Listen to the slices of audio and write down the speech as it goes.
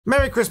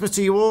Merry Christmas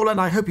to you all,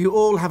 and I hope you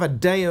all have a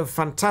day of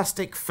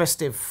fantastic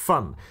festive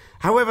fun.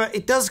 However,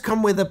 it does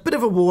come with a bit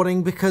of a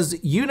warning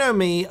because you know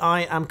me,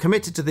 I am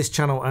committed to this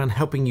channel and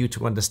helping you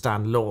to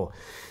understand law.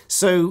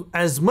 So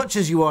as much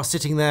as you are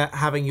sitting there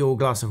having your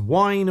glass of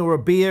wine or a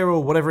beer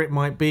or whatever it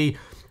might be,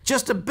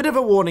 just a bit of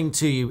a warning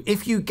to you.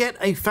 If you get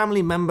a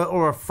family member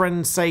or a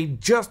friend say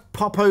just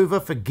pop over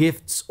for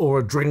gifts or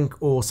a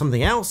drink or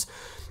something else,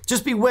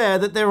 just beware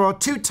that there are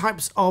two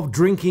types of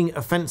drinking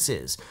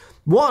offences.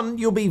 One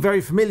you'll be very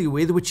familiar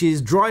with, which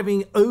is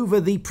driving over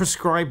the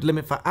prescribed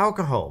limit for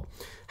alcohol.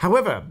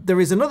 However,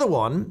 there is another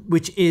one,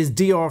 which is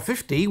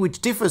DR50, which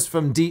differs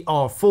from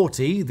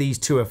DR40, these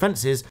two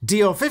offences.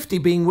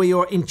 DR50 being where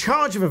you're in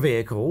charge of a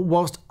vehicle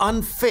whilst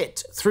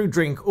unfit through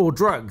drink or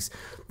drugs.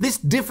 This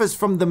differs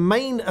from the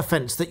main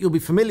offence that you'll be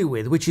familiar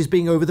with, which is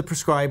being over the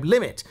prescribed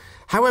limit.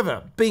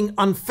 However, being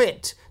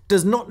unfit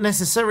does not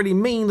necessarily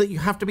mean that you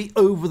have to be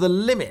over the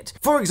limit.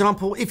 For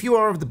example, if you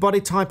are of the body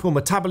type or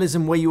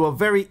metabolism where you are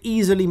very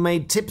easily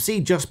made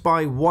tipsy just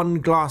by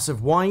one glass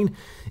of wine,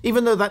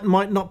 even though that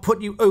might not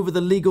put you over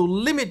the legal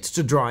limit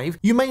to drive,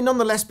 you may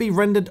nonetheless be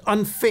rendered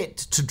unfit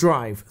to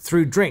drive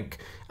through drink.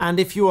 And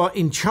if you are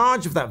in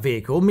charge of that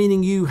vehicle,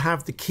 meaning you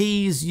have the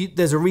keys,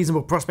 there's a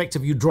reasonable prospect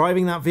of you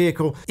driving that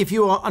vehicle, if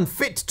you are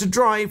unfit to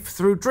drive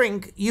through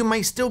drink, you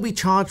may still be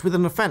charged with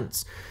an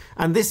offence.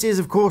 And this is,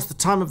 of course, the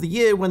time of the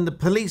year when the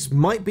police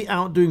might be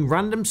out doing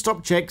random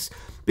stop checks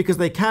because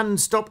they can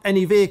stop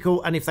any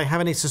vehicle, and if they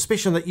have any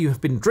suspicion that you have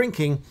been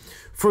drinking,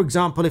 for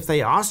example, if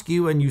they ask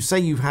you and you say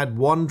you've had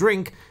one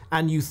drink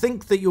and you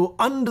think that you're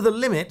under the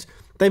limit,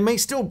 they may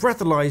still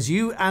breathalyse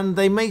you and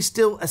they may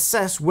still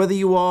assess whether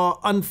you are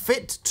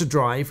unfit to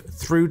drive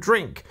through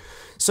drink.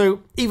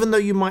 So even though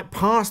you might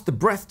pass the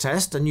breath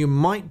test and you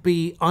might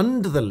be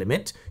under the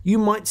limit, you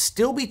might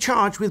still be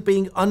charged with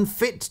being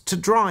unfit to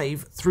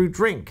drive through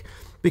drink.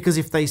 Because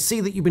if they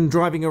see that you've been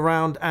driving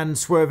around and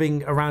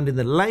swerving around in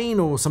the lane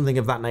or something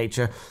of that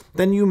nature,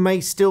 then you may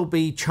still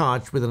be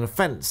charged with an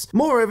offence.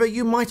 Moreover,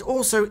 you might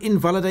also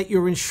invalidate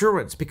your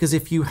insurance, because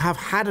if you have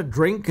had a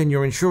drink and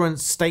your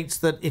insurance states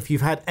that if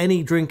you've had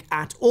any drink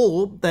at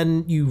all,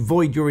 then you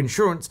void your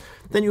insurance,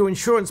 then your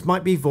insurance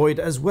might be void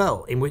as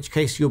well, in which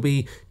case you'll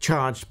be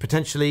charged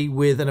potentially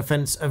with an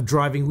offence of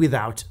driving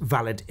without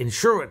valid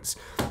insurance,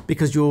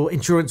 because your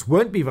insurance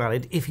won't be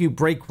valid if you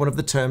break one of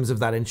the terms of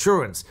that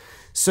insurance.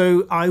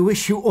 So I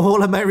wish you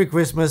all a Merry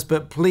Christmas,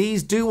 but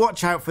please do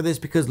watch out for this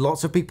because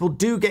lots of people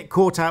do get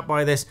caught out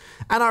by this,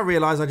 and I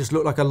realise I just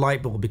look like a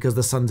light bulb because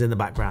the sun's in the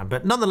background.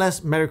 But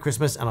nonetheless, Merry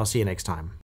Christmas, and I'll see you next time.